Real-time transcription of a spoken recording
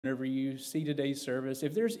Whenever you see today's service,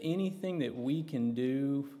 if there's anything that we can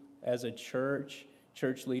do as a church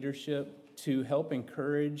leadership to help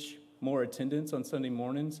encourage more attendance on Sunday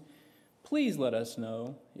mornings, please let us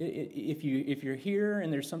know. If you're here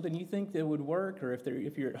and there's something you think that would work, or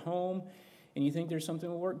if you're at home and you think there's something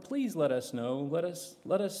that will work, please let us know. Let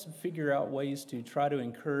us figure out ways to try to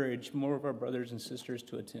encourage more of our brothers and sisters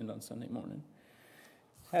to attend on Sunday morning.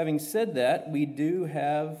 Having said that, we do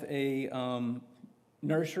have a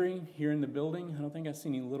nursery here in the building. I don't think I've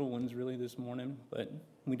seen any little ones really this morning, but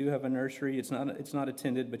we do have a nursery. It's not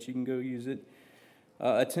attended, but you can go use it.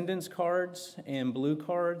 Attendance cards and blue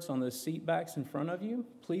cards on the seat backs in front of you.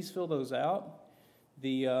 Please fill those out.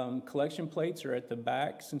 The collection plates are at the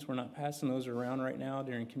back, since we're not passing those around right now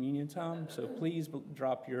during communion time. So please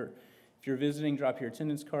if you're visiting, drop your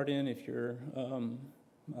attendance card in. If you're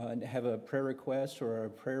have a prayer request or a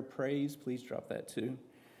prayer praise, please drop that too.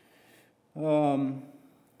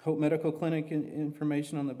 Hope Medical Clinic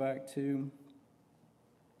information on the back too.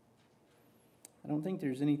 I don't think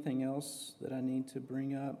there's anything else that I need to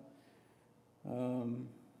bring up.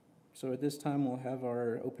 So at this time, we'll have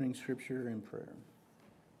our opening scripture and prayer.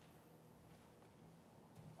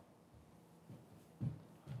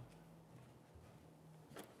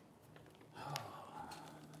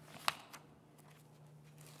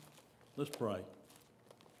 Let's pray.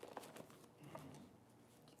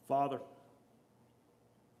 Father,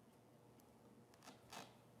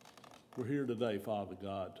 we're here today, Father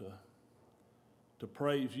God, to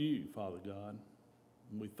praise you, Father God.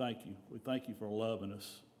 And we thank you. We thank you for loving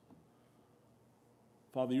us.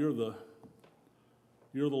 Father, you're the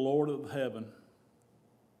Lord of heaven.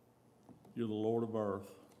 You're the Lord of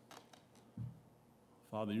earth.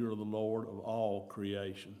 Father, you're the Lord of all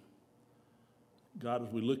creation. God,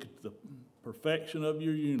 as we look at the perfection of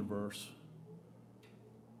your universe,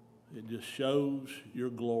 it just shows your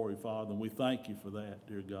glory, Father, and we thank you for that,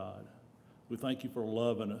 dear God. We thank you for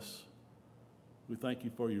loving us. We thank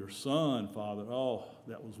you for your Son, Father,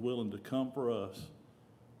 that was willing to come for us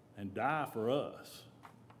and die for us.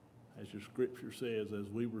 As your scripture says, as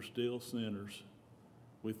we were still sinners,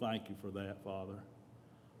 we thank you for that, Father.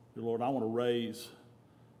 Dear Lord, I want to raise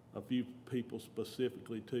a few people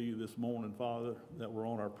specifically to you this morning, Father, that were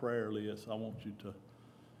on our prayer list. I want you to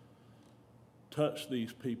touch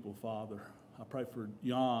these people, Father. I pray for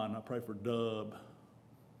Jan. I pray for Dub.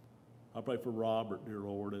 I pray for Robert, dear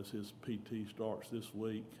Lord, as his PT starts this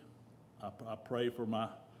week. I pray for my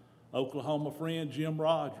Oklahoma friend, Jim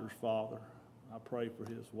Rogers, Father. I pray for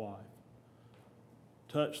his wife.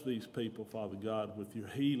 Touch these people, Father God, with your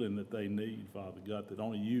healing that they need, Father God, that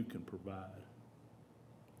only you can provide.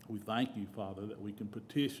 We thank you, Father, that we can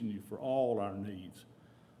petition you for all our needs.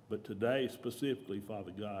 But today, specifically,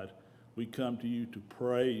 Father God, we come to you to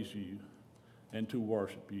praise you and to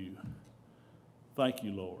worship you. Thank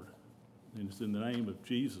you, Lord. And it's in the name of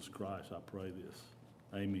Jesus Christ I pray this.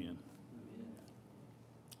 Amen.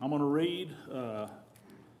 I'm going to read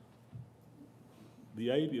the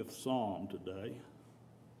 80th Psalm today.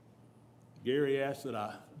 Gary asked that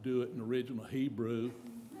I do it in original Hebrew.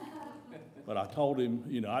 But I told him,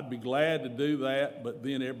 I'd be glad to do that, but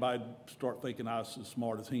then everybody start thinking I was as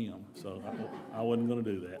smart as him. So I wasn't going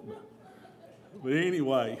to do that. But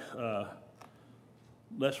anyway,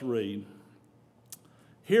 let's read.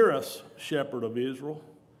 Hear us, shepherd of Israel,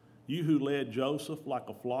 you who led Joseph like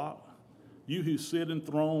a flock, you who sit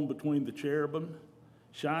enthroned between the cherubim,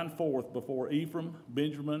 shine forth before Ephraim,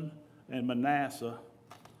 Benjamin, and Manasseh.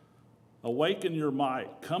 Awaken your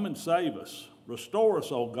might, come and save us. Restore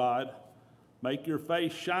us, O God. Make your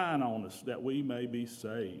face shine on us that we may be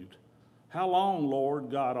saved. How long,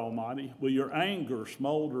 Lord God Almighty, will your anger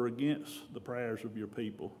smolder against the prayers of your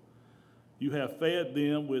people? You have fed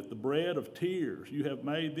them with the bread of tears. You have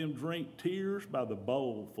made them drink tears by the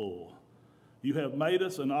bowlful. You have made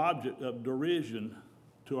us an object of derision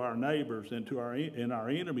to our neighbors, and our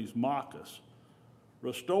enemies mock us.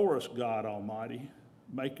 Restore us, God Almighty.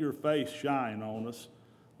 Make your face shine on us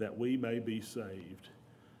that we may be saved.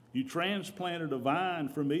 You transplanted a vine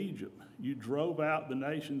from Egypt. You drove out the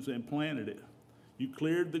nations and planted it. You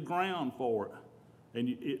cleared the ground for it, and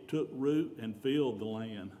it took root and filled the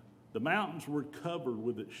land. The mountains were covered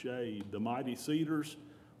with its shade, the mighty cedars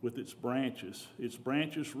with its branches. Its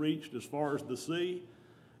branches reached as far as the sea.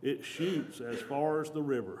 It shoots as far as the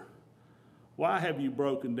river. Why have you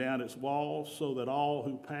broken down its walls so that all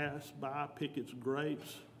who pass by pick its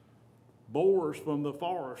grapes? Boars from the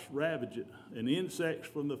forest ravage it, and insects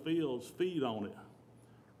from the fields feed on it.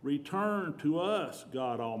 Return to us,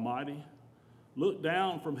 God Almighty. Look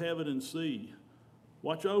down from heaven and see.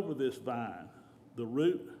 Watch over this vine, the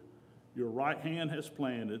root your right hand has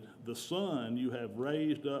planted, the son you have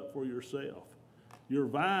raised up for yourself. Your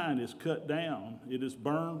vine is cut down, it is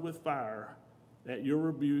burned with fire. At your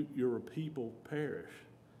rebuke, your people perish.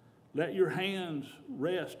 Let your hands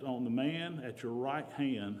rest on the man at your right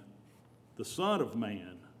hand, the Son of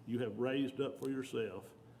Man you have raised up for yourself.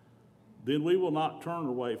 Then we will not turn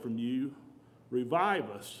away from you. Revive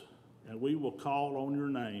us, and we will call on your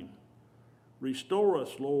name. Restore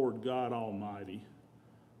us, Lord God Almighty.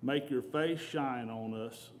 Make your face shine on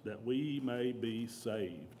us, that we may be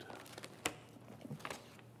saved.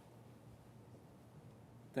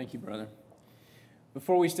 Thank you, brother.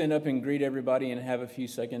 Before we stand up and greet everybody and have a few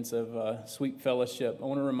seconds of sweet fellowship, I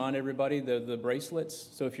want to remind everybody the bracelets.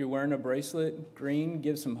 So if you're wearing a bracelet, green,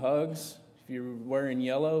 give some hugs. If you're wearing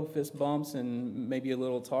yellow, fist bumps and maybe a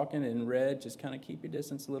little talking. And red, just kind of keep your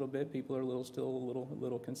distance a little bit. People are still a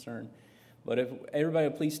little concerned. But if everybody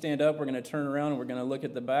will please stand up, we're going to turn around and we're going to look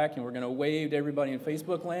at the back and we're going to wave to everybody in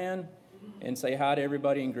Facebook land and say hi to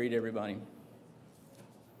everybody and greet everybody.